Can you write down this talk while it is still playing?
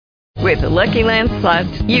With the Lucky Land Slots,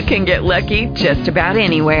 you can get lucky just about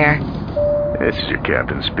anywhere. This is your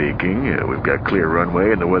captain speaking. We've got clear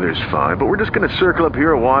runway and the weather's fine, but we're just going to circle up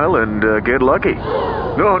here a while and get lucky.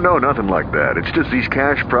 No, nothing like that. It's just these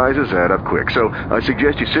cash prizes add up quick. So I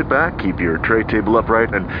suggest you sit back, keep your tray table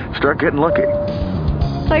upright, and start getting lucky.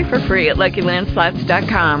 Play for free at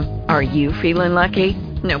LuckyLandSlots.com. Are you feeling lucky?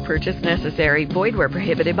 No purchase necessary. Void where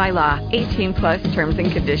prohibited by law. 18 plus terms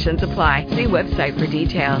and conditions apply. See website for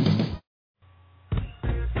details.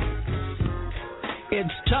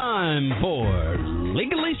 It's time for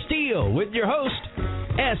Legally Steel with your host,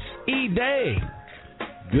 S.E. Day.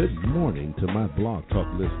 Good morning to my Blog Talk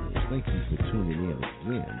listeners. Thank you for tuning in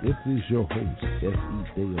again. This is your host, S.E.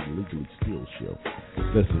 Day of the Legally Steel Show.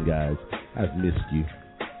 Listen, guys, I've missed you.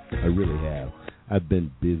 I really have. I've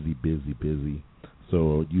been busy.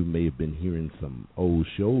 So you may have been hearing some old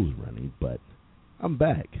shows running, but I'm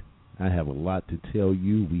back. I have a lot to tell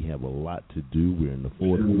you. We have a lot to do. We're in the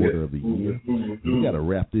fourth quarter of the year. We got to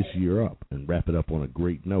wrap this year up and wrap it up on a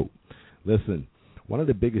great note. Listen, one of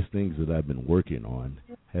the biggest things that I've been working on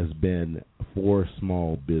has been for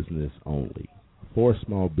small business only. For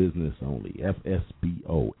small business only,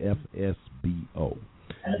 FSBO.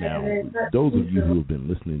 Now, those of you who have been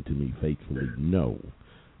listening to me faithfully know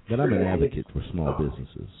that I'm an advocate for small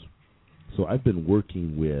businesses. So I've been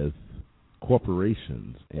working with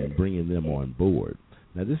corporations and bringing them on board.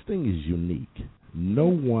 Now, this thing is unique. No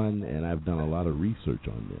one, and I've done a lot of research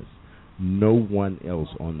on this, no one else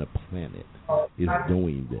on the planet is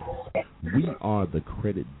doing this. We are the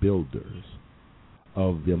credit builders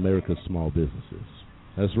of the America's small businesses.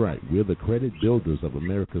 That's right. We're the credit builders of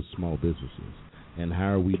America's small businesses. And how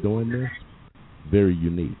are we doing this? Very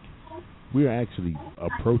unique. We are actually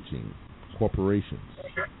approaching corporations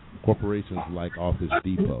like Office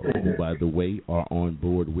Depot, who, by the way, are on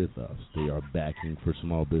board with us. They are backing for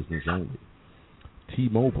small business only.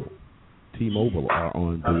 T-Mobile are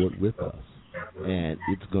on board with us, and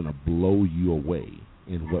it's going to blow you away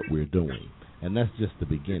in what we're doing. And that's just the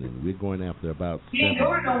beginning. We're going after about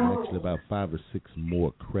 5 or 6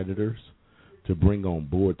 more creditors to bring on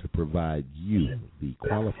board to provide you, the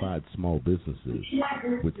qualified small businesses,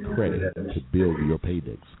 with credit to build your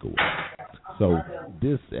paydex score. So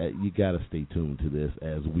this, you got to stay tuned to this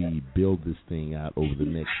as we build this thing out over the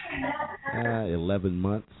next 11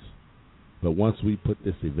 months. But once we put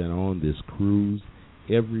this event on, this cruise,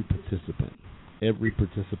 every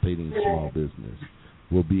participating small business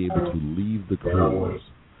will be able to leave the cruise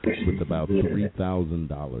with about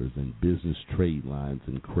 $3,000 in business trade lines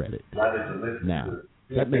and credit. Now,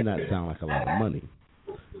 that may not sound like a lot of money,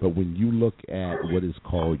 but when you look at what is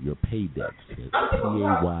called your paydex, it's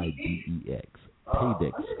Paydex,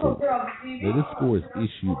 paydex score. Now, this score is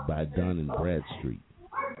issued by Dun & Bradstreet,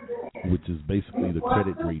 which is basically the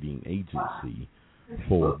credit rating agency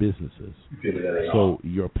for businesses. So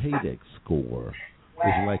your paydex score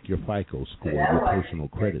is like your FICO score, your personal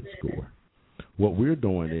credit score. What we're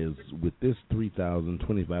doing is, with this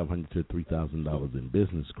 $2,500 to $3,000 in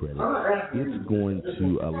business credit, it's going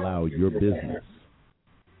to allow your business,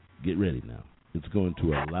 get ready now, it's going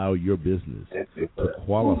to allow your business to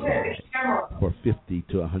qualify for $50,000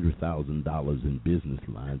 to $100,000 in business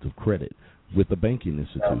lines of credit with a banking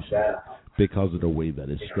institution because of the way that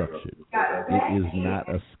it's structured. It is not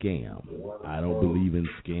a scam. I don't believe in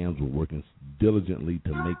scams. We're working diligently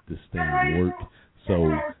to make this thing work.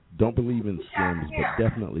 So don't believe in scams, but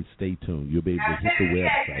definitely stay tuned. You'll be able to hit the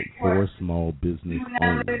website,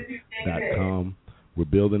 forsmallbusinessonly.com. We're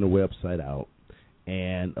building the website out.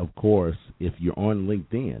 And, of course, if you're on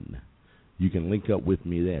LinkedIn, you can link up with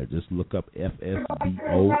me there. Just look up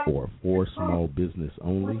FSBO or For Small Business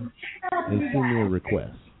Only and send me a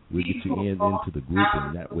request. We'll get you into the group,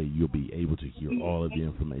 and that way you'll be able to hear all of the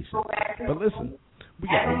information. But listen, we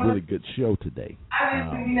got a really good show today.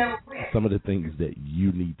 Some of the things that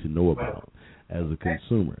you need to know about as a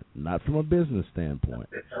consumer, not from a business standpoint,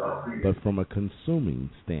 but from a consuming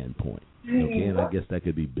standpoint. Okay, and I guess that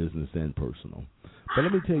could be business and personal. But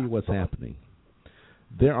let me tell you what's happening.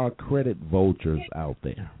 There are credit vultures out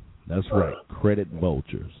there. That's right, credit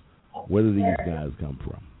vultures. Where do these guys come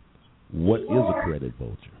from? What is a credit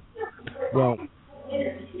vulture? Well,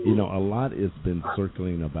 you know, a lot has been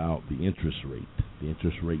circling about the interest rate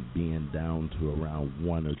being down to around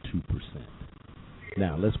 1 or 2%.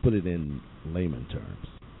 Now, let's put it in layman terms.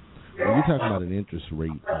 When you're talking about an interest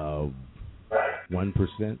rate of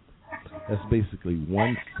 1%, that's basically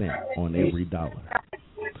 1 cent on every dollar.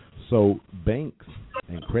 So banks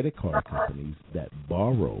and credit card companies that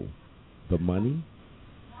borrow the money,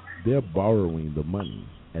 they're borrowing the money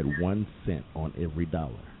at 1 cent on every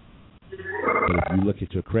dollar. But if you look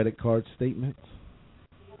at your credit card statements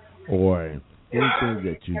or anything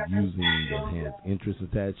that you're using that has interest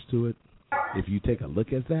attached to it, if you take a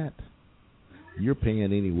look at that, you're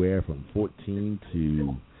paying anywhere from 14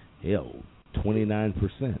 to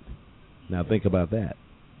 29%. Now think about that.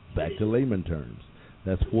 Back to layman terms,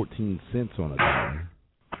 that's 14 cents on a dollar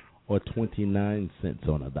or 29 cents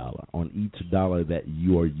on a dollar on each dollar that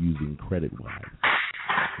you are using credit-wise.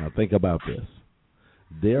 Now think about this.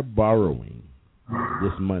 They're borrowing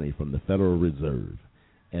this money from the Federal Reserve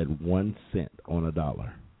at 1 cent on a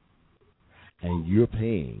dollar, and you're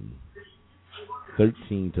paying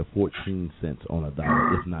 13 to 14 cents on a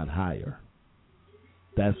dollar, if not higher.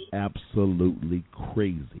 That's absolutely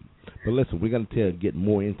crazy. But listen, we're going to get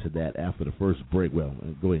more into that after the first break. Well,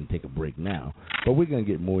 go ahead and take a break now, but we're going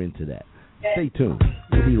to get more into that. Stay tuned.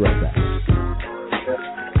 We'll be right back.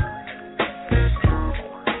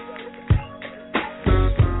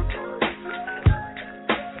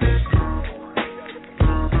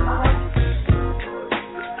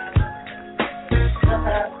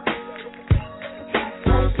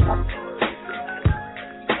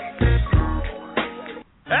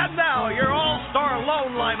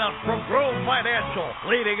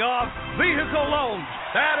 Leading off, vehicle loans.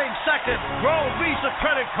 Batting second, Grove Visa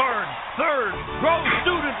credit card. Third, Grove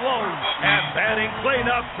student loans. And batting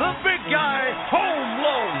cleanup, the big guy, home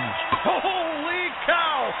loans. Holy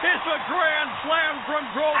cow! It's a grand slam from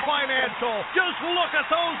Grove Financial. Just look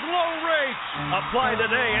at those low rates. Apply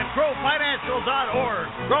today at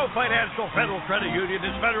grovefinancial.org. Grove Financial Federal Credit Union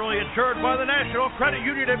is federally insured by the National Credit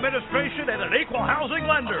Union Administration and an equal housing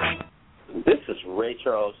lender. This is Ray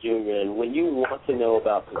Charles Jr., and when you want to know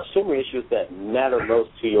about consumer issues that matter most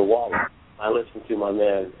to your wallet, I listen to my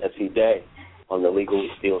man, S.E. Day, on the Legally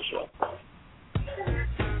Steal Show.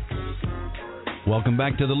 Welcome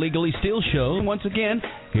back to the Legally Steal Show. Once again,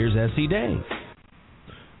 here's S.E. Day.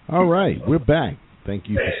 All right, we're back. Thank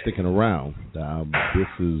you for sticking around.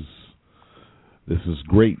 This is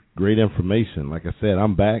great information. Like I said,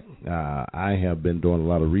 I'm back. I have been doing a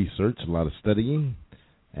lot of research, a lot of studying,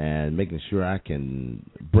 and making sure I can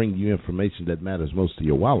bring you information that matters most to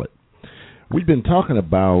your wallet. We've been talking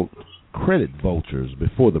about credit vultures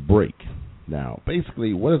before the break. Now,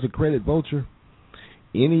 basically, what is a credit vulture?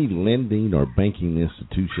 Any lending or banking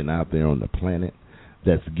institution out there on the planet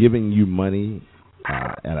that's giving you money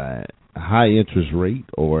at a high interest rate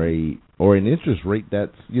or an interest rate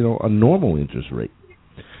that's, a normal interest rate.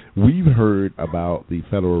 We've heard about the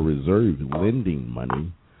Federal Reserve lending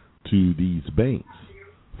money to these banks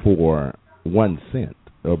for 1 cent,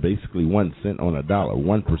 or basically 1 cent on a dollar,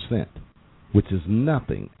 1%, which is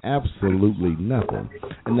nothing, absolutely nothing.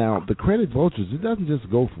 And now, the credit vultures, it doesn't just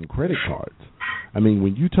go from credit cards. I mean,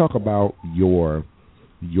 when you talk about your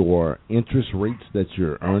interest rates that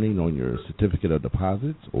you're earning on your certificate of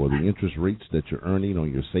deposits or the interest rates that you're earning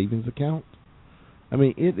on your savings account, I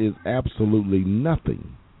mean, it is absolutely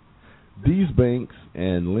nothing. These banks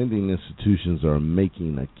and lending institutions are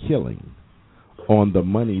making a killing on the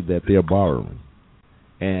money that they're borrowing.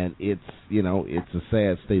 And it's a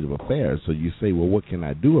sad state of affairs. So you say, well, what can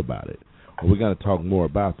I do about it? Well, we're going to talk more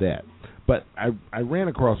about that. But I ran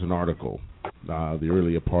across an article the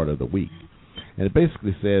earlier part of the week, and it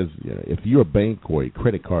basically says, if you're a bank or a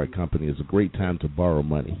credit card company, it's a great time to borrow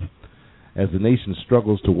money. As the nation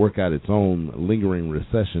struggles to work out its own lingering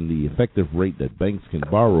recession, the effective rate that banks can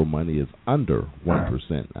borrow money is under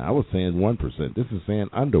 1%. Now, I was saying 1%. This is saying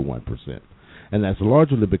under 1%. And that's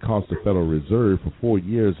largely because the Federal Reserve for 4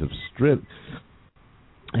 years has striven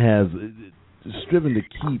to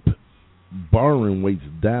keep borrowing rates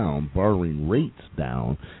down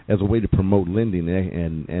as a way to promote lending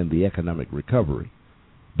and the economic recovery.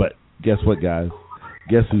 But guess what, guys?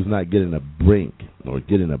 Guess who's not getting a break or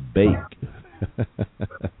getting a bake?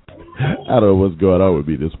 I don't know what's going on with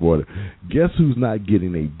me this morning. Guess who's not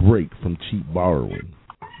getting a break from cheap borrowing?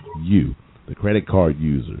 You, the credit card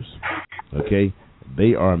users. Okay?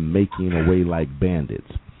 They are making away like bandits.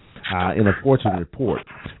 In a Fortune report,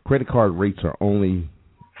 credit card rates are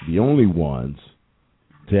the only ones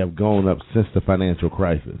to have gone up since the financial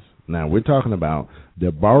crisis. Now, we're talking about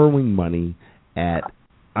they're borrowing money at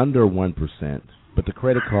under 1%, but the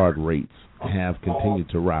credit card rates have continued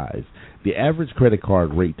to rise. The average credit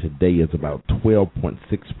card rate today is about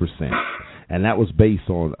 12.6%, and that was based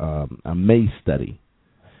on a May study.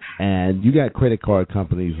 And you got credit card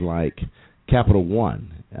companies like Capital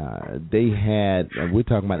One. They had, we're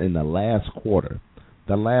talking about in the last quarter,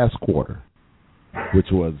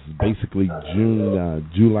 which was basically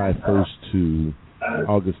July 1st to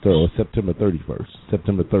August or September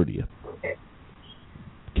 30th.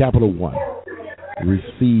 Capital One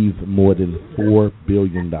received more than $4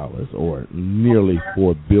 billion, or nearly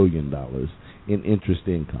 $4 billion in interest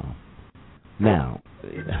income. Now,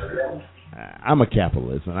 I'm a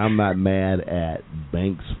capitalist, and I'm not mad at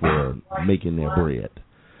banks for making their bread,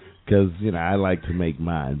 because I like to make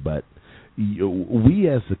mine. But we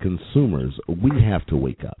as the consumers, we have to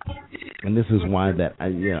wake up, and this is why that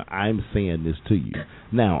I'm saying this to you.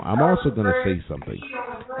 Now, I'm also going to say something,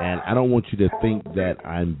 and I don't want you to think that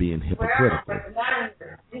I'm being hypocritical,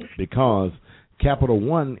 because Capital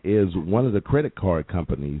One is one of the credit card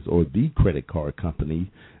companies, or the credit card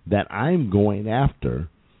company, that I'm going after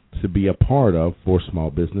to be a part of for small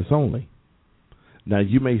business only. Now,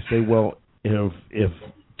 you may say, well, if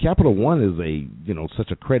Capital One is such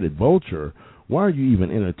a credit vulture, why are you even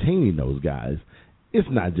entertaining those guys? It's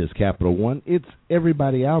not just Capital One, it's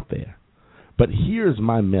everybody out there. But here's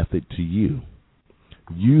my method to you.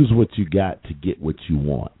 Use what you got to get what you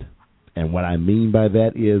want. And what I mean by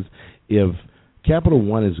that is, if Capital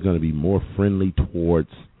One is going to be more friendly towards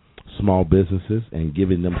small businesses and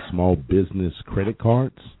giving them small business credit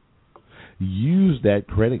cards, use that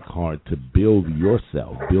credit card to build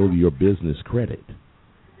yourself, build your business credit.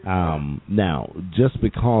 Now, just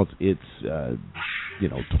because it's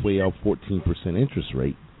 12, 14% interest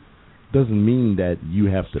rate doesn't mean that you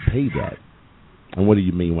have to pay that. And what do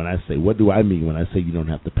you mean when I say, what do I mean when I say you don't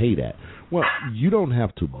have to pay that? Well, you don't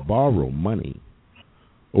have to borrow money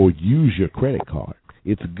or use your credit card.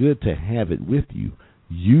 It's good to have it with you.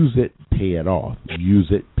 Use it, pay it off. Use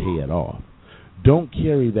it, pay it off. Don't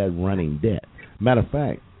carry that running debt. Matter of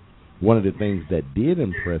fact, one of the things that did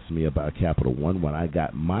impress me about Capital One when I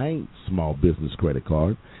got my small business credit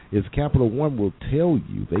card is Capital One will tell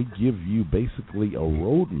you, they give you basically a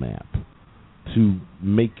roadmap to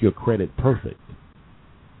make your credit perfect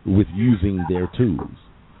with using their tools.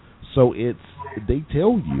 So they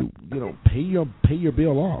tell you, pay your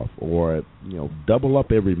bill off, or double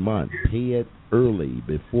up every month, pay it early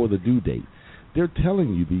before the due date. They're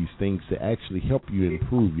telling you these things to actually help you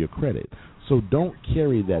improve your credit. So don't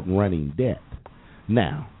carry that running debt.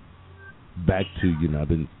 Now, back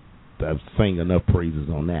to, I've sang enough praises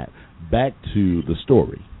on that. Back to the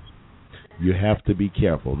story. You have to be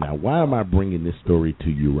careful. Now, why am I bringing this story to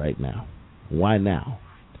you right now? Why now?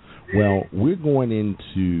 Well, we're going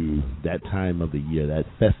into that time of the year, that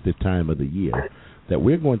festive time of the year, that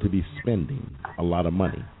we're going to be spending a lot of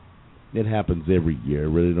money. It happens every year.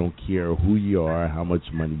 Really don't care who you are, how much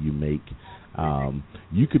money you make.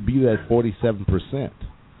 You could be that 47%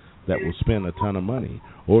 that will spend a ton of money,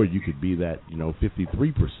 or you could be that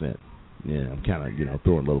 53%. Yeah, I'm kind of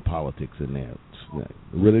throwing a little politics in there.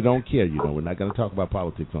 Really don't care. We're not going to talk about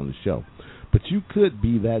politics on the show, but you could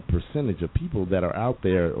be that percentage of people that are out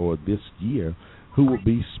there, or this year, who will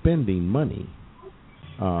be spending money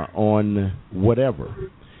on whatever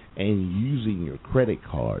and using your credit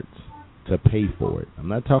cards to pay for it. I'm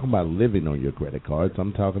not talking about living on your credit cards.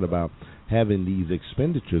 I'm talking about having these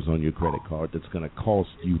expenditures on your credit card that's going to cost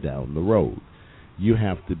you down the road. You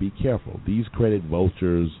have to be careful. These credit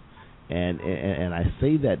vultures, and I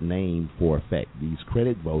say that name for effect. These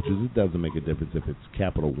credit vultures, it doesn't make a difference if it's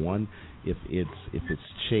Capital One, if it's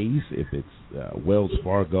Chase, if it's Wells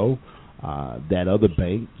Fargo, that other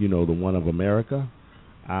bank, the one of America.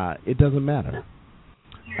 It doesn't matter.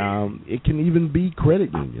 It can even be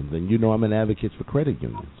credit unions, and I'm an advocate for credit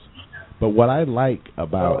unions. But what I like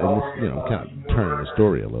about, and this, kind of turning the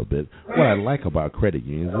story a little bit, what I like about credit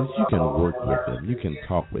unions is you can work with them, you can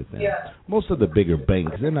talk with them. Most of the bigger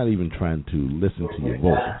banks, they're not even trying to listen to your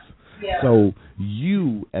voice. So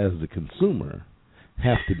you, as the consumer,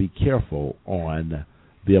 have to be careful on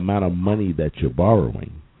the amount of money that you're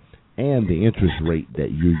borrowing and the interest rate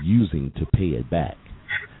that you're using to pay it back.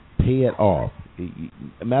 Pay it off.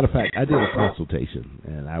 Matter of fact, I did a consultation,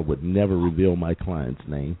 and I would never reveal my client's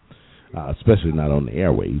name, especially not on the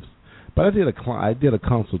airwaves. But I did a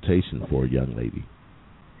consultation for a young lady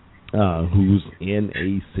who's in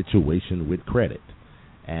a situation with credit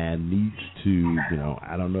and needs to,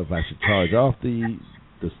 I don't know if I should charge off the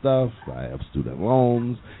stuff. I have student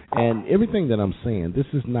loans, and everything that I'm saying, this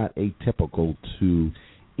is not atypical to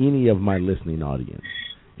any of my listening audience.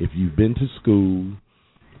 If you've been to school,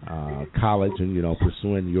 college, and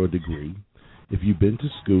pursuing your degree, if you've been to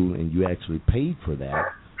school and you actually paid for that,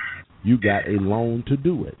 you got a loan to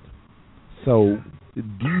do it. So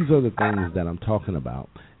these are the things that I'm talking about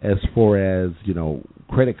as far as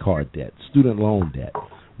credit card debt, student loan debt,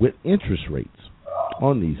 with interest rates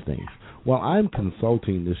on these things. Well, I'm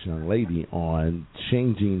consulting this young lady on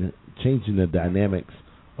changing the dynamics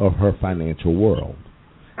of her financial world.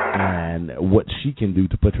 and what she can do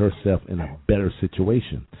to put herself in a better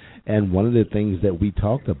situation. And one of the things that we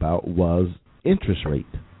talked about was interest rate.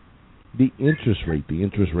 The interest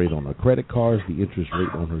rate on her credit cards, the interest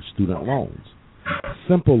rate on her student loans.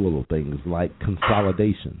 Simple little things like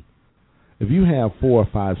consolidation. If you have 4 or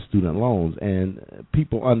 5 student loans, and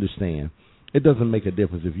people understand, it doesn't make a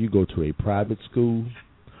difference if you go to a private school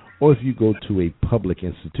or if you go to a public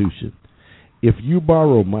institution. If you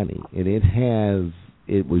borrow money and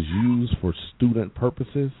it was used for student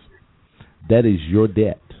purposes, that is your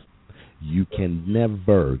debt. You can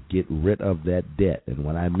never get rid of that debt. And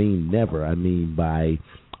when I mean never, I mean by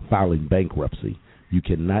filing bankruptcy. You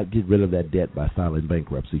cannot get rid of that debt by filing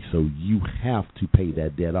bankruptcy. So you have to pay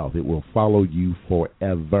that debt off. It will follow you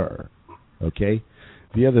forever. Okay?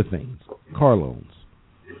 The other things, car loans,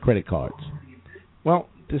 credit cards. Well,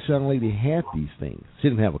 this young lady had these things. She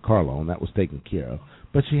didn't have a car loan. That was taken care of.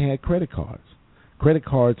 But she had credit cards. Credit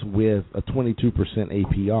cards with a 22%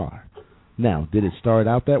 APR. Now, did it start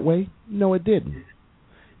out that way? No, it didn't.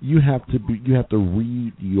 You have to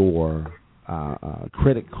read your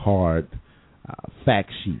credit card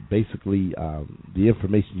fact sheet, basically the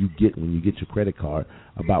information you get when you get your credit card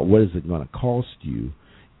about what is it going to cost you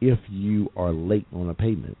if you are late on a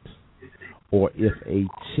payment or if a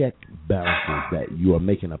check balances that you are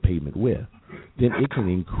making a payment with. Then it can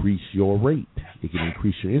increase your rate. It can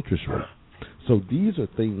increase your interest rate. So these are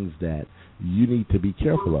things that you need to be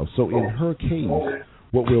careful of. So in her case,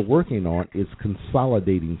 what we're working on is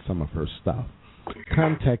consolidating some of her stuff,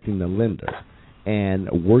 contacting the lender, and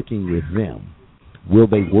working with them. Will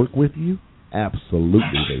they work with you?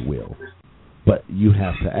 Absolutely they will. But you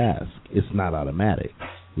have to ask. It's not automatic.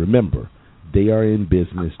 Remember, they are in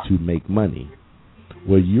business to make money.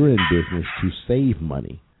 Well, you're in business to save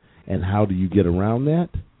money. And how do you get around that?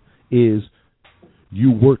 Is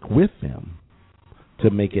you work with them to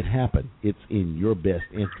make it happen. It's in your best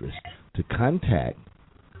interest to contact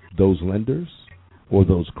those lenders or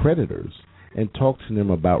those creditors and talk to them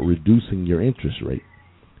about reducing your interest rate.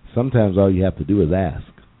 Sometimes all you have to do is ask,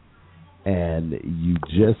 and you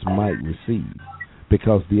just might receive.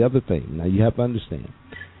 Because the other thing, now you have to understand,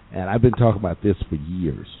 and I've been talking about this for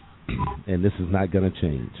years, and this is not going to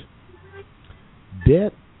change.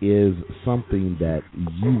 Debt is something that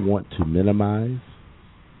you want to minimize,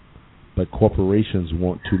 but corporations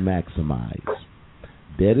want to maximize.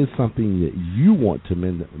 Debt is something that you want to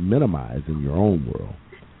minimize in your own world,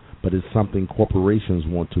 but it's something corporations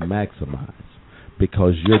want to maximize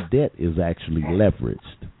because your debt is actually leveraged.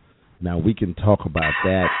 Now, we can talk about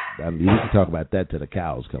that. We can talk about that till the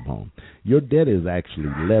cows come home. Your debt is actually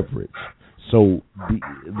leveraged. So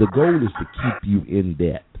the goal is to keep you in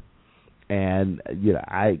debt. And,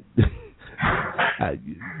 I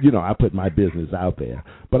put my business out there,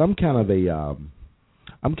 but I'm kind of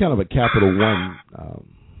a Capital One.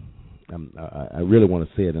 I really want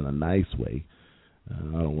to say it in a nice way. I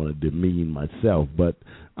don't want to demean myself, but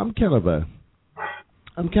I'm kind of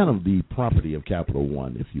the property of Capital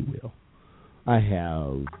One, if you will. I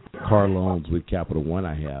have car loans with Capital One.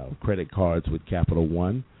 I have credit cards with Capital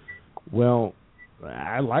One. Well,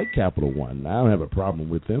 I like Capital One. I don't have a problem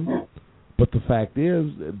with them. But the fact is,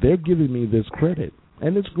 they're giving me this credit,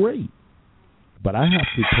 and it's great. But I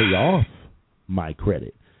have to pay off my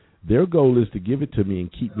credit. Their goal is to give it to me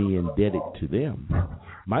and keep me indebted to them.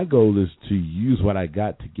 My goal is to use what I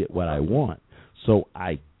got to get what I want. So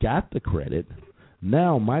I got the credit.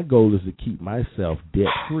 Now my goal is to keep myself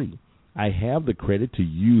debt-free. I have the credit to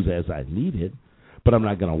use as I need it, but I'm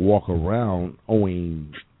not going to walk around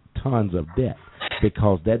owing tons of debt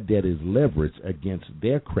because that debt is leveraged against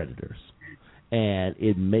their creditors, and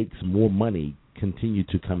it makes more money continue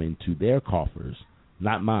to come into their coffers,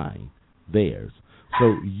 not mine, theirs.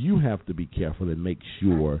 So you have to be careful and make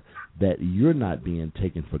sure that you're not being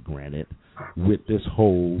taken for granted with this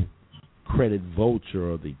whole credit vulture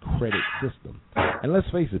or the credit system. And let's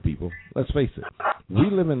face it, people, let's face it. We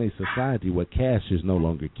live in a society where cash is no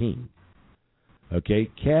longer king. Okay?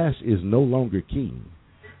 Cash is no longer king.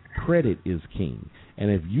 Credit is king. And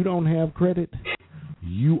if you don't have credit,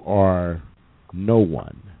 you are no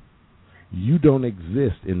one. You don't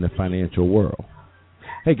exist in the financial world.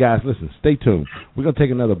 Hey, guys, listen, stay tuned. We're going to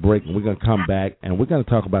take another break, and we're going to come back, and we're going to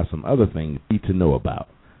talk about some other things you need to know about.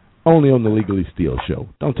 Only on the Legally Steel Show.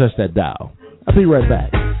 Don't touch that dial. I'll be right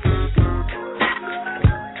back.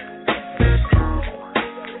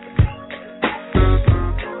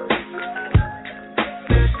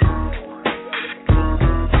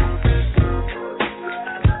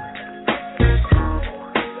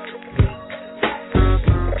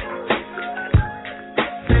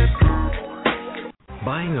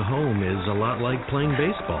 Buying a home is a lot like playing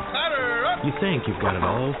baseball. You think you've got it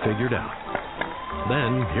all figured out.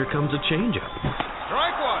 Then here comes a changeup.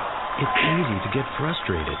 Strike one. It's easy to get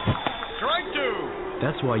frustrated. Strike two.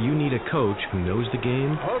 That's why you need a coach who knows the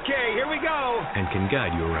game Okay, here we go. and can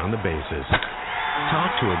guide you around the bases.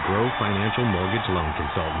 Talk to a Grow Financial Mortgage Loan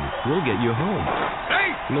Consultant. We'll get you home.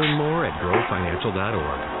 Hey! Learn more at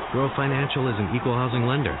growfinancial.org. Grow Financial is an equal housing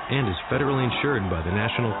lender and is federally insured by the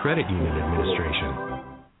National Credit Union Administration.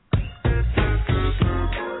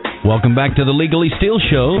 Welcome back to the Legally Steel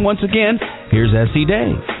Show. Once again, here's S.C.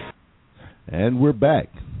 Dave. And we're back.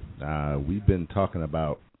 We've been talking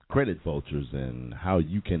about credit vultures and how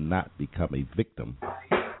you cannot become a victim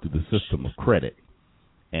to the system of credit,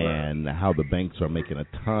 and how the banks are making a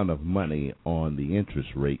ton of money on the interest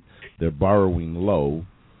rate. They're borrowing low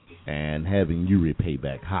and having you repay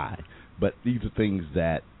back high. But these are things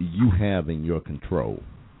that you have in your control.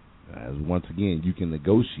 As once again, you can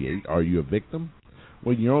negotiate. Are you a victim?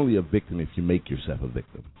 Well, you're only a victim if you make yourself a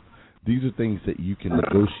victim. These are things that you can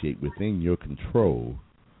negotiate within your control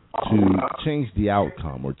to change the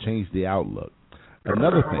outcome or change the outlook.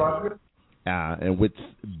 Another thing, and which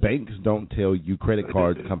banks don't tell you, credit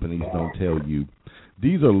card companies don't tell you,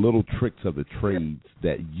 these are little tricks of the trades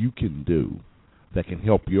that you can do that can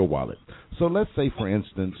help your wallet. So let's say, for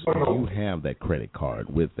instance, you have that credit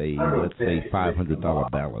card with a, let's say,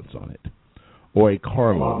 $500 balance on it, or a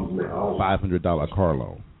car loan, $500 car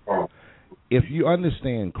loan. If you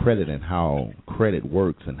understand credit and how credit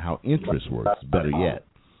works and how interest works, better yet,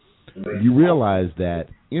 you realize that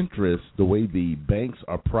interest, the way the banks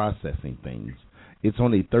are processing things, it's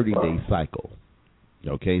on a 30-day cycle.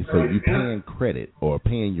 Okay, so you're paying credit or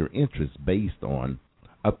paying your interest based on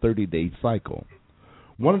a 30-day cycle.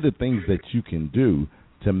 One of the things that you can do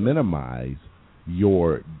to minimize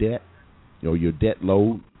your debt or your debt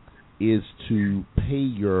load is to pay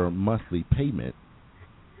your monthly payment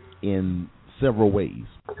in several ways.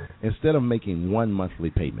 Instead of making one monthly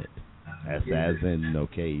payment, as in,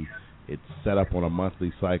 okay, it's set up on a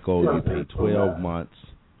monthly cycle, you pay 12 months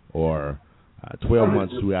or 12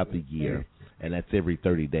 months throughout the year, and that's every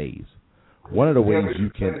 30 days. One of the ways you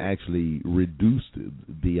can actually reduce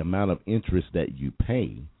the amount of interest that you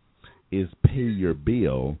pay is pay your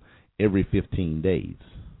bill every 15 days.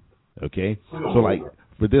 Okay? So like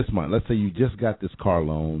for this month, let's say you just got this car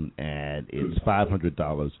loan and it's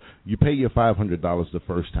 $500. You pay your $500 the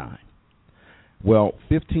first time. Well,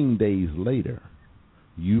 15 days later,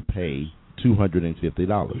 you pay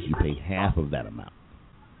 $250. You pay half of that amount.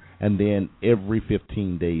 And then every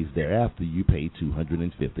 15 days thereafter, you pay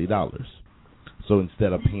 $250. So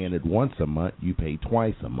instead of paying it once a month, you pay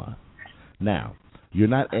twice a month. Now, you're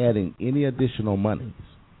not adding any additional monies.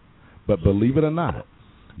 But believe it or not,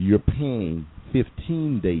 you're paying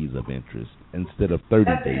 15 days of interest instead of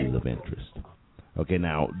 30 days of interest. Okay,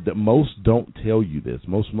 now, most don't tell you this.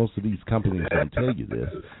 Most of these companies don't tell you this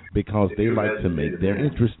because they like to make their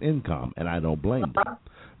interest income, and I don't blame them.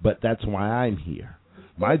 But that's why I'm here.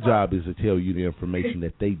 My job is to tell you the information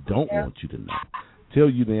that they don't want you to know. Tell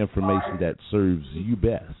you the information that serves you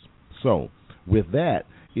best. So, with that,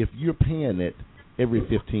 if you're paying it every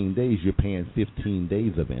 15 days, you're paying 15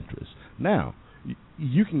 days of interest. Now,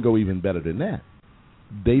 you can go even better than that.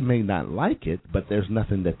 They may not like it, but there's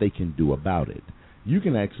nothing that they can do about it. You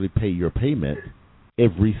can actually pay your payment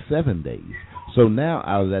every 7 days. So now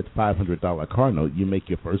out of that $500 car note, you make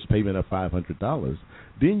your first payment of $500.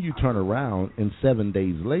 Then you turn around and 7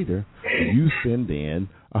 days later, you send in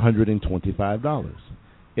 $125.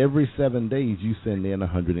 Every 7 days, you send in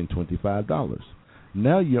 $125.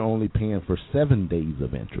 Now you're only paying for 7 days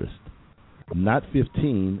of interest, not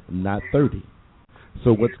 15, not 30.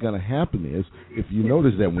 So what's going to happen is, if you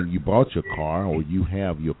notice that when you bought your car or you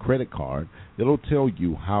have your credit card, it'll tell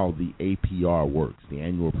you how the APR works, the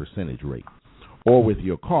annual percentage rate. Or with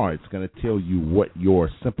your car, it's going to tell you what your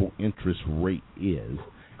simple interest rate is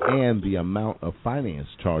and the amount of finance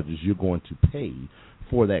charges you're going to pay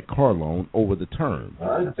for that car loan over the term.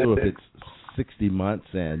 So if it's 60 months,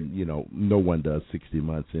 and, you know, no one does 60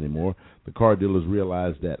 months anymore, the car dealers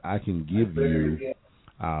realize that I can give you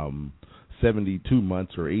 72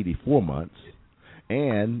 months or 84 months,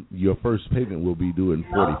 and your first payment will be due in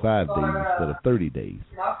 45 days instead of 30 days.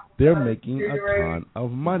 They're making a ton of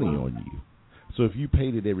money on you. So if you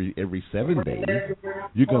paid it every 7 days,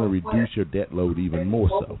 you're going to reduce your debt load even more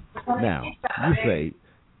so. Now, you say,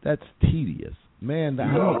 that's tedious. Man,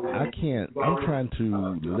 I can't. I'm trying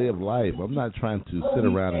to live life. I'm not trying to sit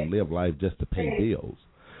around and live life just to pay bills.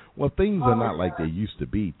 Well, things are not like they used to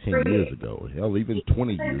be 10 years ago. Hell, even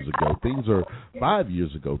 20 years ago. 5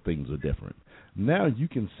 years ago, things are different. Now you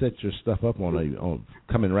can set your stuff up on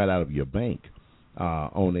coming right out of your bank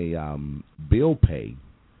on a bill pay,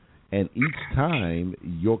 and each time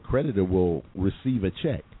your creditor will receive a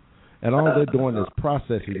check. And all they're doing is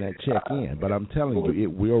processing that check in. But I'm telling you,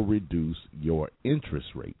 it will reduce your interest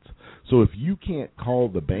rates. So if you can't call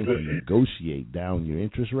the bank and negotiate down your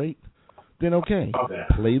interest rate, then okay,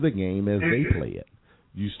 play the game as they play it.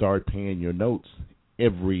 You start paying your notes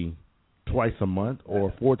twice a month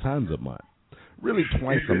or 4 times a month. Really,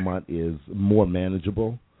 twice a month is more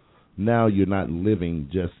manageable. Now you're not living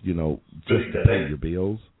just to pay your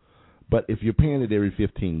bills. But if you're paying it every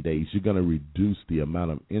 15 days, you're going to reduce the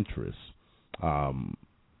amount of interest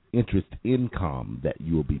income that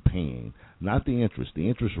you'll be paying. Not the interest. The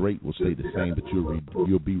interest rate will stay the same, but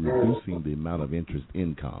you'll be reducing the amount of interest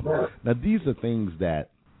income. Now, these are things that,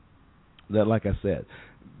 like I said,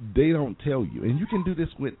 they don't tell you. And you can do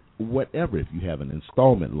this with whatever. If you have an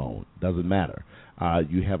installment loan, doesn't matter.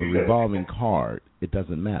 You have a revolving card, it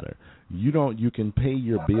doesn't matter. You can pay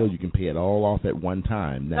your bill, you can pay it all off at one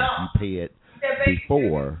time. Now, if you pay it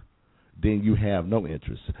before, then you have no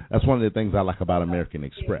interest. That's one of the things I like about American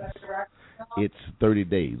Express. It's 30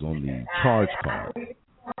 days on the charge card.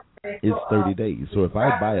 It's 30 days. So if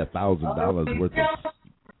I buy $1,000 worth of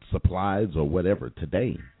supplies or whatever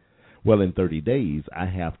today, well, in 30 days, I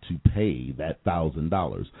have to pay that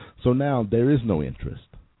 $1,000. So now there is no interest.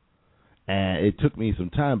 And it took me some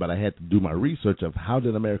time, but I had to do my research of how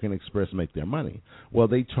did American Express make their money. Well,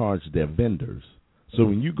 they charge their vendors. So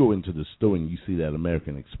when you go into the store and you see that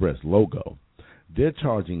American Express logo, they're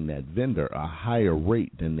charging that vendor a higher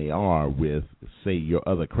rate than they are with, say, your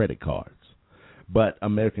other credit cards. But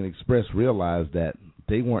American Express realized that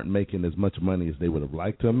they weren't making as much money as they would have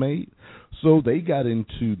liked to have made, so they got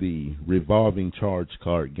into the revolving charge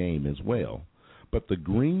card game as well. But the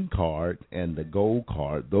green card and the gold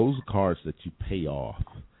card, those are cards that you pay off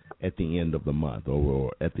at the end of the month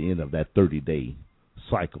or at the end of that 30-day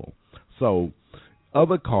cycle. So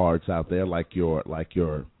other cards out there like your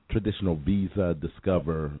traditional Visa,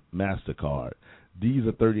 Discover, MasterCard, these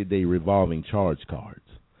are 30-day revolving charge cards.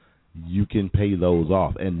 You can pay those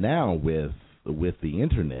off. And now with the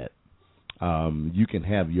Internet, you can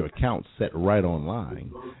have your account set right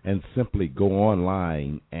online and simply go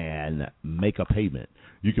online and make a payment.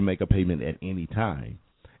 You can make a payment at any time,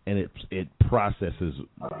 and it processes,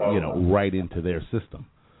 right into their system.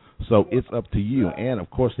 So it's up to you. And, of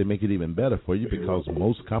course, they make it even better for you because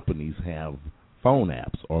most companies have phone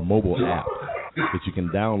apps or mobile apps that you can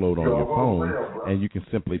download on your phone, and you can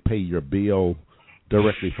simply pay your bill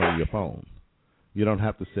directly from your phone. You don't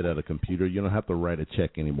have to sit at a computer. You don't have to write a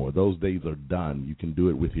check anymore. Those days are done. You can do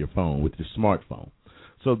it with your phone, with your smartphone.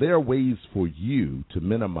 So there are ways for you to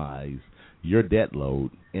minimize your debt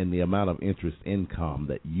load and the amount of interest income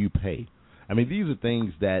that you pay. I mean, these are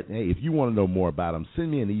things that, hey, if you want to know more about them,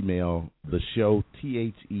 send me an email, the show,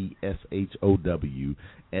 THESHOW,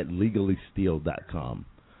 at legallysteal.com.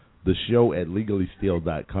 The show at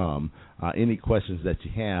legallysteal.com. Any questions that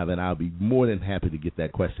you have, and I'll be more than happy to get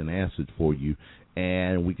that question answered for you,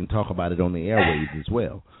 and we can talk about it on the airwaves as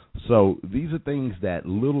well. So these are things that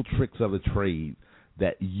little tricks of the trade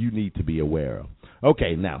that you need to be aware of.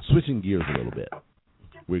 Okay, now switching gears a little bit.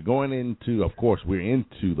 We're going into, of course, we're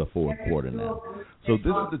into the fourth quarter now. So this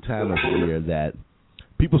is the time of year that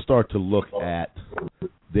people start to look at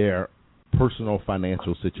their personal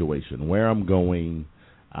financial situation, where I'm going,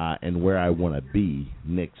 and where I want to be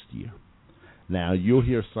next year. Now, you'll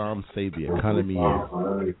hear some say the economy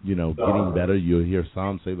is, getting better. You'll hear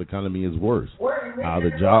some say the economy is worse.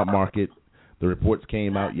 The job market, the reports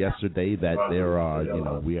came out yesterday that there are,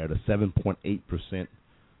 we are at a 7.8%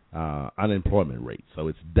 unemployment rate. So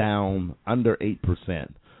it's down under 8%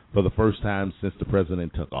 for the first time since the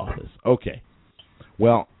president took office. Okay.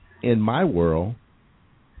 Well, in my world,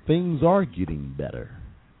 things are getting better.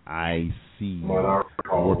 I see more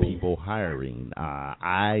people hiring.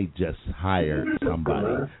 I just hired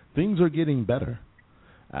somebody. Things are getting better.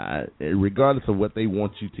 Regardless of what they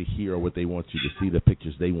want you to hear or what they want you to see, the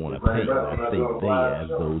pictures they want to paint. I say they as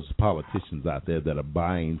those politicians out there that are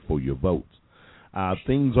buying for your votes.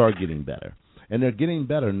 Things are getting better. And they're getting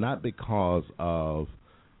better not because of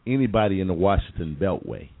anybody in the Washington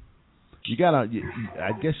Beltway.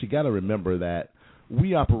 I guess you gotta remember that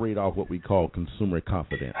we operate off what we call consumer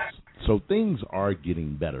confidence. So things are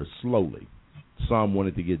getting better slowly. Some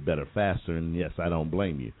wanted to get better faster, and yes, I don't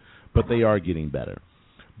blame you. But they are getting better.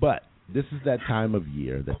 But this is that time of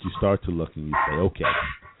year that you start to look and you say, okay,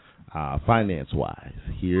 finance-wise,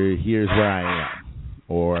 here's where I am,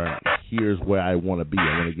 or here's where I want to be.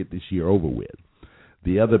 I want to get this year over with.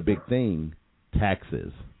 The other big thing,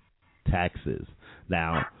 taxes. taxes.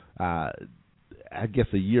 Now, I guess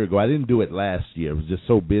a year ago, I didn't do it last year. I was just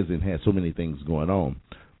so busy and had so many things going on.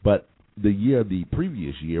 But the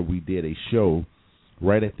previous year, we did a show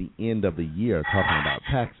right at the end of the year talking about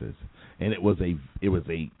taxes, and it was a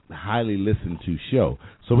highly listened to show.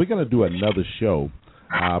 So we're going to do another show,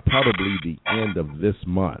 probably the end of this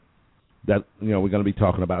month. That we're going to be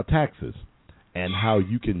talking about taxes and how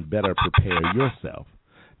you can better prepare yourself.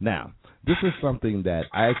 Now, this is something that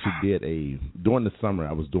I actually did during the summer.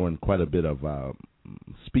 I was doing quite a bit of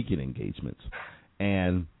speaking engagements,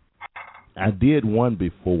 and I did one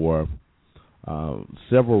before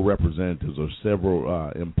several representatives or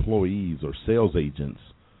several employees or sales agents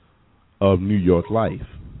of New York Life.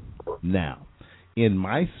 Now, in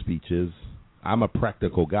my speeches, I'm a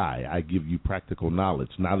practical guy. I give you practical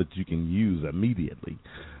knowledge that you can use immediately,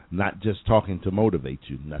 not just talking to motivate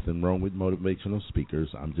you. Nothing wrong with motivational speakers.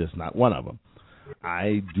 I'm just not one of them.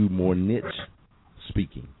 I do more niche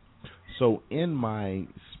speaking. So in my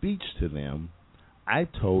speech to them, I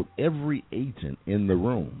told every agent in the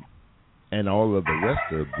room and all of the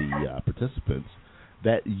rest of the participants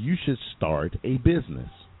that you should start a business.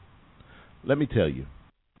 Let me tell you,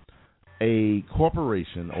 a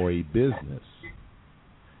corporation or a business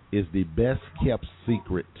is the best kept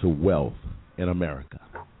secret to wealth in America.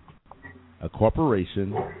 A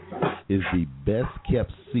corporation is the best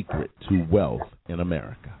kept secret to wealth in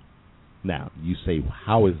America. Now, you say,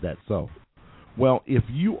 how is that so? Well, if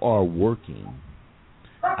you are working,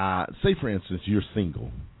 say, for instance, you're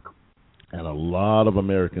single, and a lot of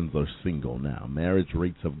Americans are single now. Marriage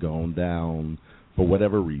rates have gone down for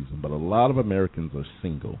whatever reason, but a lot of Americans are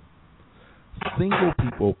single. Single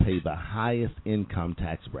people pay the highest income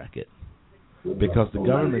tax bracket because the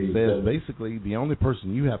government says basically the only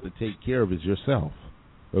person you have to take care of is yourself.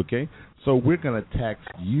 Okay? So we're going to tax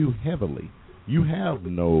you heavily. You have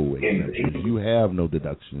no exemptions. You have no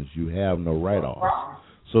deductions. You have no write-offs.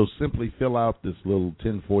 So simply fill out this little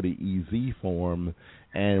 1040-EZ form,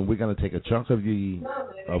 and we're going to take a chunk of the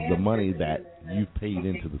money that you've paid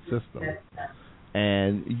into the system,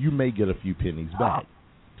 and you may get a few pennies back.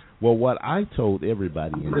 Well, what I told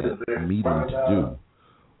everybody in that meeting to do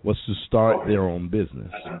was to start their own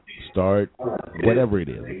business. Start whatever it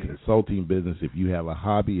is, a consulting business. If you have a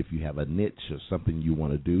hobby, if you have a niche or something you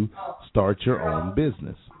want to do, start your own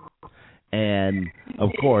business. And, of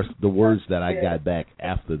course, the words that I got back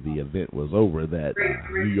after the event was over, that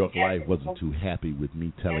New York Life wasn't too happy with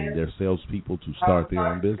me telling their salespeople to start their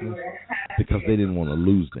own business because they didn't want to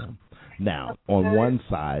lose them. Now, on one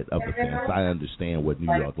side of the fence, I understand what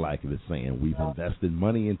New York Life is saying. We've invested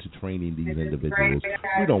money into training these individuals.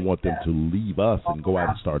 We don't want them to leave us and go out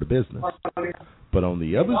and start a business. But on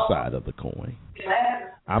the other side of the coin,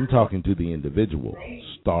 I'm talking to the individual.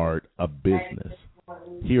 Start a business.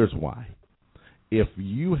 Here's why. If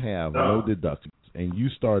you have no deductions and you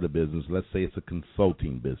start a business, let's say it's a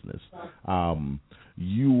consulting business,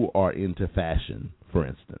 you are into fashion, for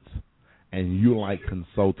instance, and you like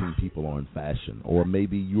consulting people on fashion, or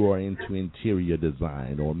maybe you are into interior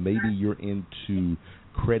design, or maybe you're into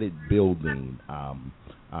credit building,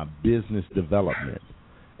 business development,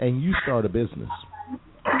 and you start a business.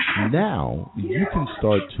 Now you can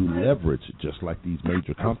start to leverage, just like these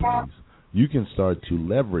major companies, you can start to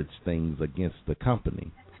leverage things against the company,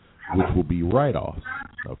 which will be write-offs,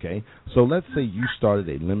 okay? So let's say you started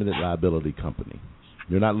a limited liability company.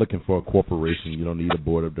 You're not looking for a corporation. You don't need a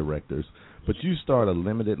board of directors. But you start a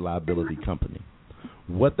limited liability company.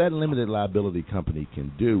 What that limited liability company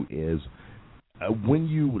can do is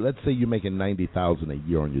let's say you're making $90,000 a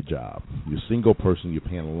year on your job. You're a single person. You're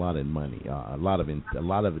paying a lot of money, a lot of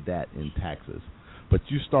that in taxes. But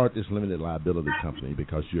you start this limited liability company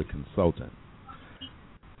because you're a consultant.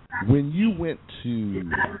 When you went to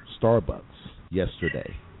Starbucks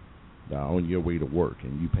yesterday on your way to work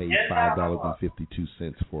and you paid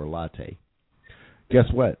 $5.52 for a latte, guess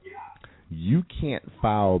what? You can't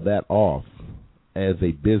file that off as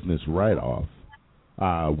a business write-off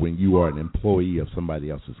when you are an employee of somebody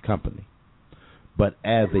else's company. But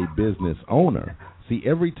as a business owner, see,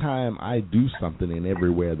 every time I do something and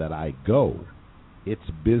everywhere that I go, it's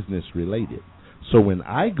business related. So when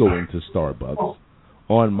I go into Starbucks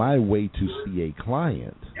on my way to see a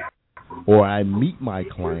client, or I meet my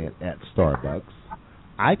client at Starbucks,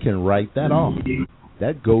 I can write that off.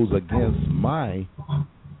 That goes against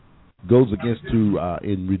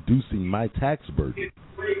in reducing my tax burden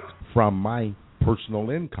from my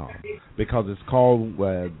personal income, because it's called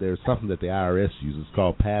there's something that the IRS uses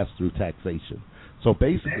called pass-through taxation. So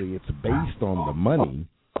basically, it's based on the money.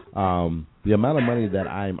 The amount of money that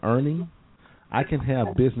I'm earning, I can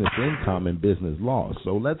have business income and business loss.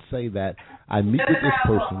 So let's say that I meet with this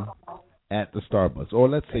person at the Starbucks, or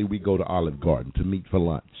let's say we go to Olive Garden to meet for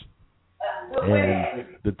lunch, and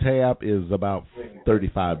the tab is about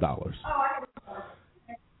 $35.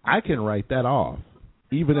 I can write that off,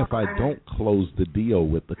 even if I don't close the deal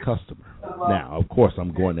with the customer. Now, of course,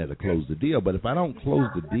 I'm going there to close the deal, but if I don't close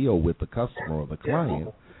the deal with the customer or the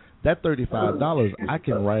client, that $35 I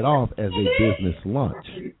can write off as a business lunch.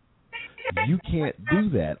 You can't do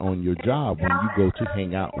that on your job when you go to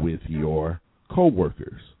hang out with your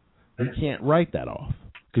coworkers. You can't write that off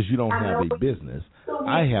because you don't have a business.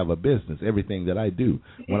 I have a business, everything that I do.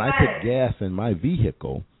 When I put gas in my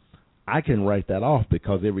vehicle, I can write that off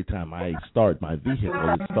because every time I start my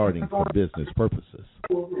vehicle, it's starting for business purposes.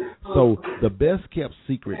 So the best kept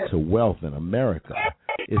secret to wealth in America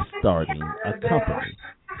is starting a company,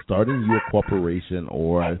 starting your corporation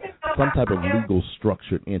or some type of legal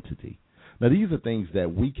structured entity. Now, these are things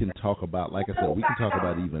that we can talk about. Like I said, we can talk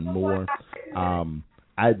about even more.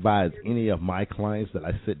 I advise any of my clients that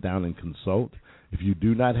I sit down and consult, if you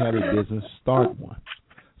do not have a business, start one.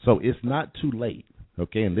 So it's not too late,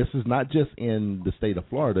 okay? And this is not just in the state of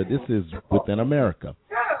Florida. This is within America.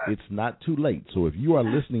 It's not too late. So if you are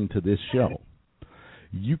listening to this show,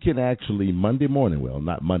 you can actually Monday morning, well,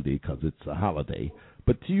 not Monday because it's a holiday,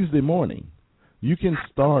 but Tuesday morning, you can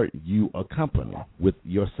start you a company with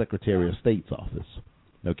your Secretary of State's office,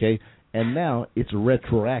 okay? And now it's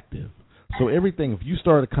retroactive. So everything, if you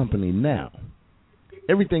start a company now,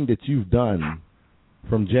 everything that you've done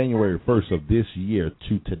from January 1st of this year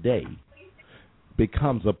to today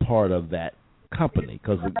becomes a part of that company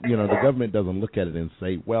because, you know, the government doesn't look at it and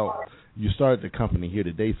say, well, you started the company here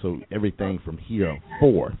today, so everything from here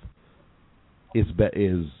forth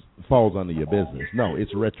falls under your business. No,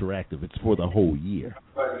 it's retroactive. It's for the whole year.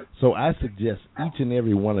 So I suggest each and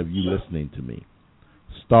every one of you listening to me,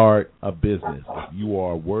 start a business. If you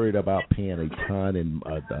are worried about paying a ton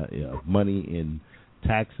of money in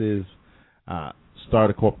taxes,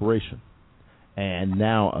 start a corporation. And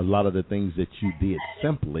now a lot of the things that you did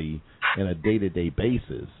simply in a day-to-day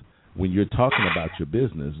basis, when you're talking about your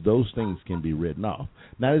business, those things can be written off.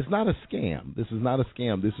 Now, it's not a scam. This is not a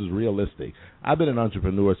scam. This is realistic. I've been an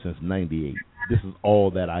entrepreneur since 98. This is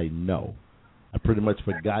all that I know. I've pretty much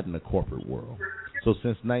forgotten the corporate world. So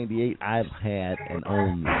since 98, I've had and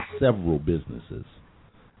owned several businesses.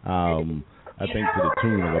 I think to the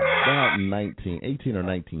tune of about 18 or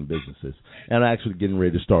 19 businesses. And I'm actually getting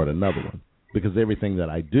ready to start another one. Because everything that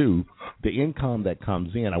I do, the income that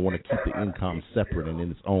comes in, I want to keep the income separate and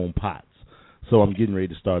in its own pots. So I'm getting ready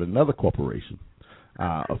to start another corporation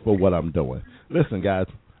for what I'm doing. Listen, guys,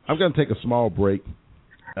 I'm going to take a small break,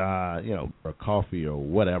 for coffee or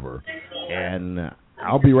whatever, and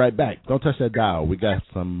I'll be right back. Don't touch that dial. We got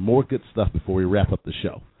some more good stuff before we wrap up the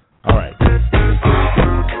show. All right.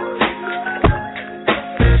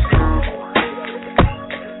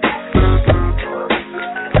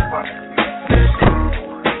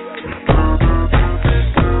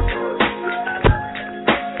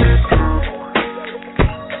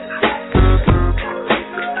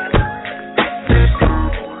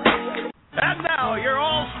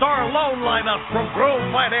 From Grove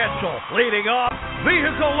Financial, leading off,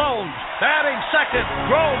 vehicle loans. Batting second,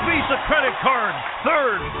 Grove Visa credit card.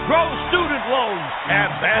 Third, Grove student loans. And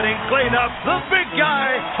batting cleanup, the big guy,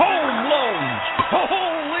 home loans.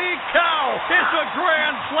 Holy cow! It's a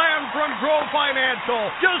grand slam from Grove Financial.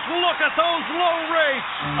 Just look at those low rates.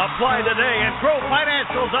 Apply today at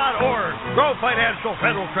grovefinancial.org. Grove Financial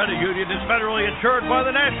Federal Credit Union is federally insured by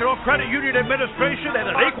the National Credit Union Administration and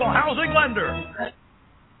an equal housing lender.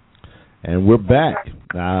 And we're back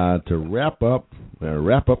to wrap up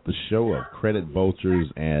the show of Credit Vultures.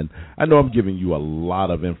 And I know I'm giving you a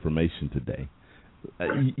lot of information today.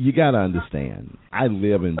 You got to understand, I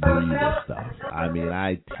live and breathe this stuff. I mean,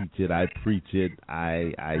 I teach it, I preach it,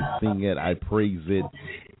 I sing it, I praise it.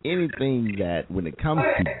 Anything that, when it comes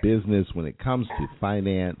to business, when it comes to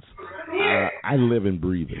finance, I live and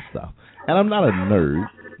breathe this stuff. And I'm not a nerd.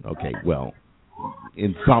 Okay, well,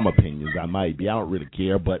 in some opinions, I might be. I don't really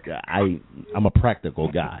care, but I'm a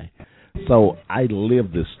practical guy. So I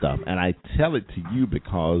live this stuff, and I tell it to you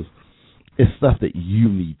because it's stuff that you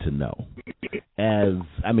need to know.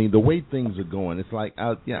 The way things are going, it's like I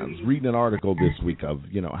was reading an article this week of,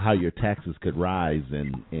 how your taxes could rise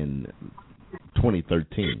in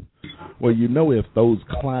 2013. Well, if those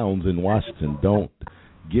clowns in Washington don't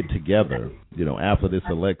get together, after this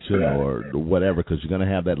election or whatever, because you're going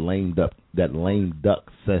to have that lame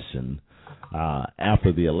duck session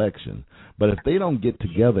after the election. But if they don't get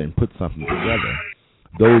together and put something together,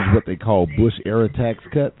 those what they call Bush era tax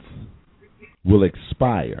cuts, will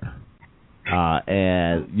expire.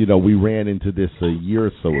 And, we ran into this a year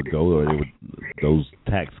or so ago, those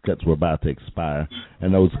tax cuts were about to expire,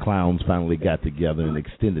 and those clowns finally got together and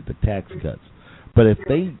extended the tax cuts. But if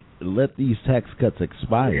they let these tax cuts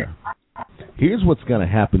expire, here's what's going to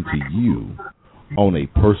happen to you on a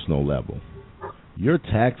personal level. Your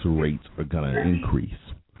tax rates are going to increase,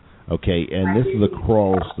 okay? And this is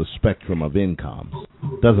across the spectrum of incomes.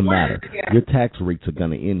 Doesn't matter. Your tax rates are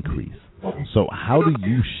going to increase. So how do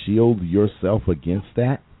you shield yourself against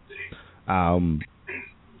that?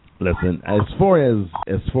 Listen, as far as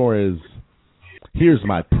here's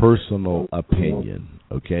my personal opinion,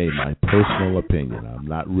 okay? My personal opinion. I'm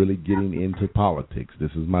not really getting into politics.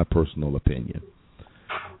 This is my personal opinion.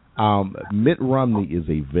 Mitt Romney is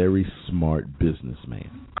a very smart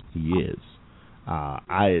businessman. He is.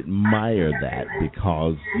 I admire that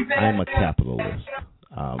because I'm a capitalist.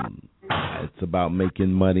 It's about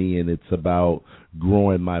making money, and it's about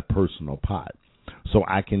growing my personal pot. So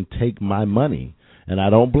I can take my money, and I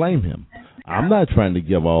don't blame him. I'm not trying to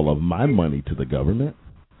give all of my money to the government.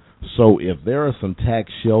 So if there are some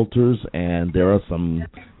tax shelters and there are some,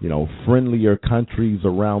 friendlier countries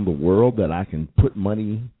around the world that I can put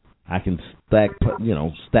money, I can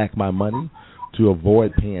stack my money to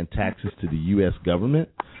avoid paying taxes to the U.S. government,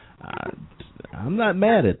 I'm not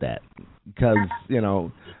mad at that because,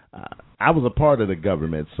 I was a part of the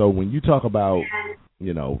government. So when you talk about,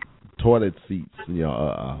 toilet seats,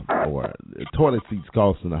 or toilet seats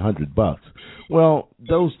costing $100, well,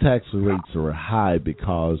 those tax rates are high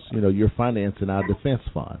because, you're financing our defense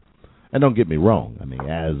fund. And don't get me wrong. I mean,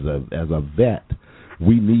 as a vet,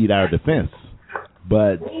 we need our defense.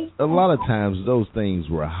 But a lot of times those things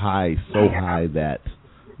were so high that,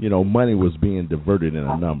 money was being diverted in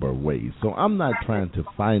a number of ways. So I'm not trying to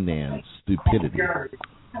finance stupidity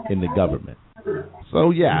in the government.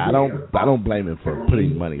 So yeah, I don't blame him for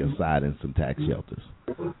putting money aside in some tax shelters.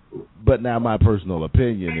 But now my personal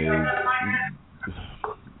opinion is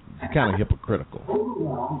it's kind of hypocritical.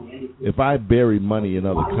 If I bury money in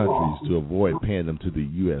other countries to avoid paying them to the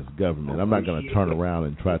U.S. government, I'm not going to turn around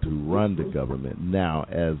and try to run the government now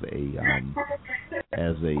as an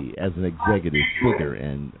executive figure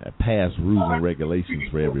and pass rules and regulations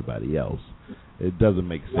for everybody else. It doesn't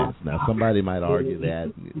make sense. Now, somebody might argue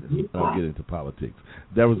that. I'll get into politics.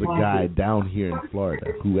 There was a guy down here in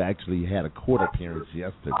Florida who actually had a court appearance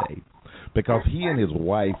yesterday because he and his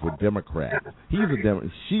wife were Democrats. She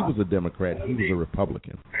was a Democrat. He was a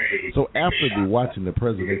Republican. So after watching the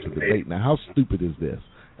presidential debate, now how stupid is this?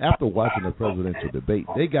 After watching the presidential debate,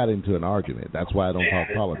 they got into an argument. That's why I don't talk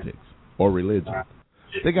politics or religion.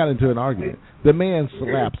 They got into an argument. The man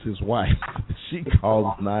slaps his wife. She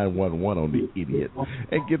calls 911 on the idiot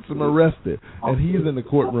and gets him arrested. And he's in the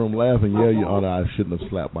courtroom laughing, yeah, Your Honor, I shouldn't have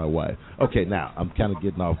slapped my wife. Okay, now, I'm kind of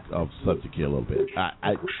getting off subject here a little bit.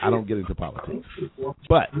 I don't get into politics.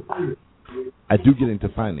 But I do get into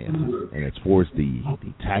finances. And as far as the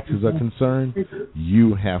taxes are concerned,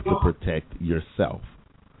 you have to protect yourself.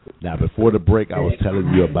 Now, before the break, I was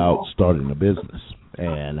telling you about starting a business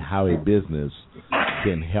and how a business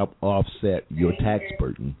can help offset your tax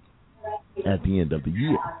burden at the end of the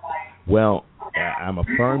year. Well, I'm a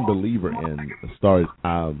firm believer in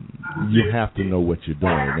you have to know what you're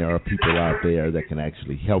doing. There are people out there that can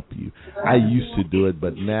actually help you. I used to do it,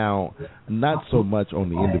 but now not so much on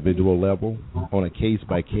the individual level, on a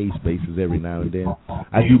case-by-case basis every now and then.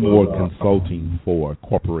 I do more consulting for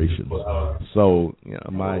corporations. So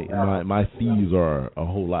my fees are a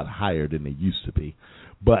whole lot higher than they used to be.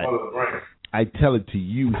 But I tell it to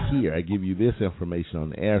you here. I give you this information on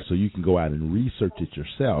the air so you can go out and research it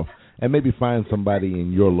yourself and maybe find somebody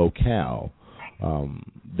in your locale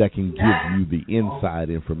that can give you the inside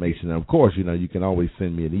information. And, of course, you can always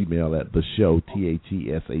send me an email at the show,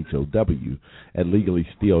 THESHOW, at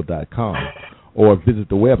legallysteal.com, or visit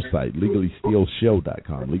the website,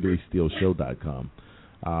 legallystealshow.com, legallystealshow.com.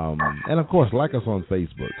 And, of course, like us on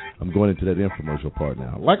Facebook. I'm going into that infomercial part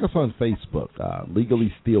now. Like us on Facebook,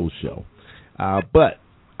 Legally Steal Show. But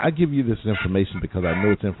I give you this information because I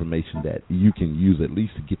know it's information that you can use at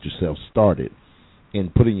least to get yourself started in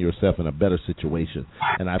putting yourself in a better situation.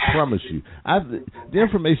 And I promise you, the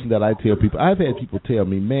information that I tell people, I've had people tell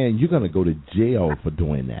me, man, you're going to go to jail for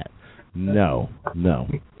doing that. No.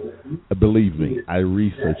 Believe me, I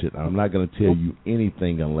research it. I'm not going to tell you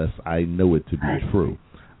anything unless I know it to be true.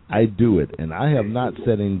 I do it, and I have not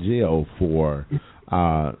sat in jail for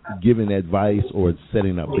giving advice or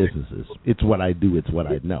setting up businesses. It's what I do. It's what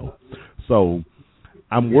I know. So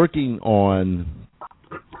I'm working on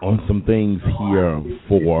some things here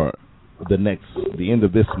for the end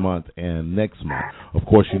of this month and next month. Of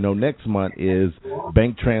course, next month is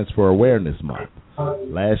Bank Transfer Awareness Month.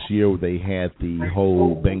 Last year they had the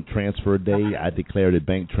whole Bank Transfer Day. I declared it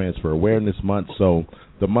Bank Transfer Awareness Month. So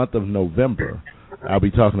the month of November, I'll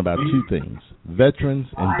be talking about two things: veterans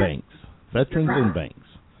and banks. Veterans and banks.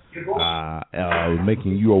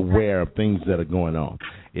 Making you aware of things that are going on.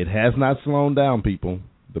 It has not slowed down, people.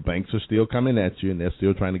 The banks are still coming at you, and they're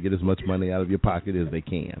still trying to get as much money out of your pocket as they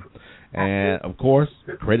can. And, of course,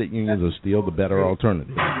 credit unions are still the better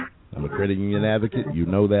alternative. I'm a credit union advocate. You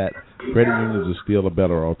know that. Credit unions are still a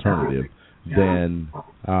better alternative than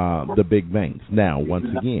the big banks. Now, once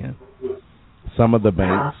again, some of the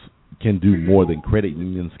banks can do more than credit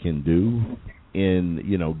unions can do in,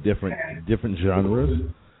 different genres.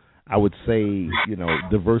 I would say,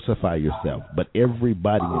 diversify yourself. But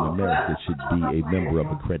everybody in America should be a member of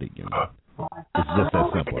a credit union. It's just that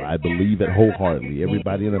simple. I believe it wholeheartedly.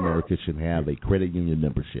 Everybody in America should have a credit union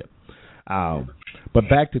membership. But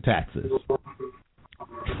back to taxes.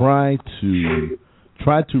 Try to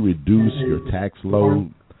reduce your tax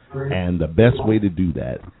load, and the best way to do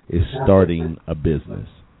that is starting a business.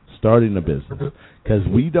 Because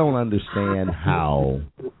we don't understand how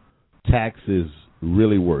taxes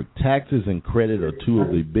really work. Taxes and credit are two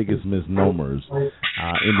of the biggest misnomers in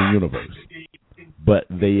the universe. But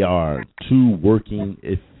they are two working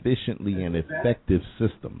efficiently and effective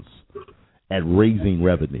systems at raising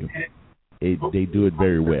revenue. They do it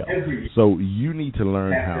very well. So you need to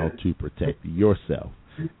learn how to protect yourself.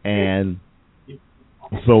 And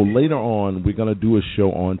so later on, we're going to do a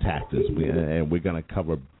show on taxes, and we're going to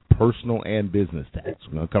cover personal and business tax.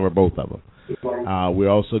 We're going to cover both of them. We're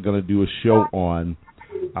also going to do a show on,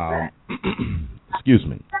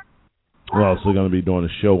 we're also going to be doing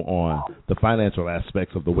a show on the financial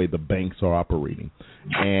aspects of the way the banks are operating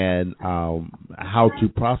and how to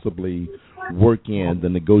possibly work in the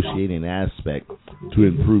negotiating aspect to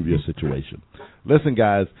improve your situation. Listen,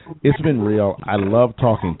 guys, it's been real. I love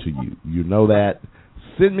talking to you. You know that.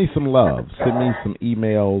 Send me some love. Send me some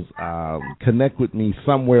emails. Connect with me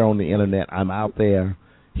somewhere on the internet. I'm out there.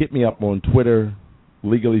 Hit me up on Twitter,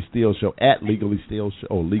 Legally Steal Show, at Legally Steal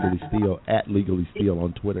Show, Legally Steal, at Legally Steal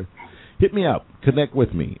on Twitter. Hit me up. Connect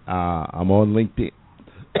with me. I'm on LinkedIn.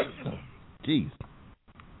 Jeez,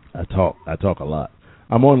 I talk a lot.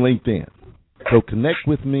 I'm on LinkedIn. So connect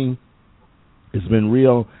with me. It's been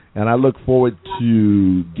real, and I look forward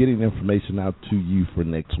to getting information out to you for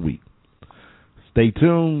next week. Stay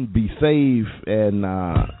tuned, be safe, and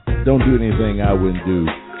don't do anything I wouldn't do.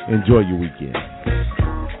 Enjoy your weekend.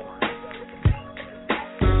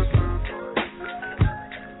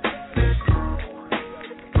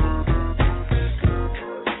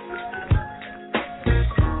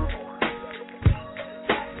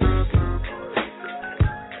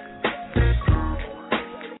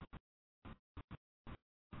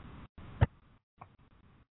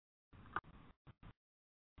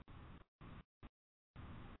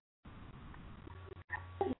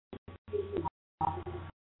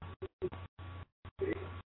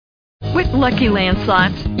 With Lucky Land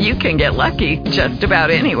Slots, you can get lucky just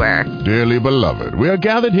about anywhere. Dearly beloved, we are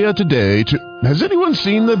gathered here today to... Has anyone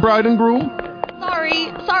seen the bride and groom?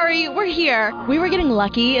 Sorry, we're here. We were getting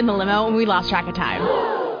lucky in the limo and we lost track of time.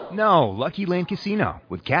 No, Lucky Land Casino,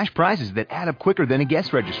 with cash prizes that add up quicker than a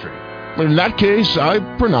guest registry. In that case, I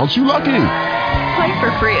pronounce you lucky. Play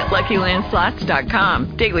for free at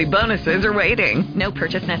LuckyLandSlots.com. Daily bonuses are waiting. No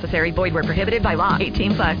purchase necessary. Void where prohibited by law.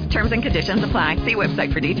 18+. Terms and conditions apply. See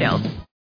website for details.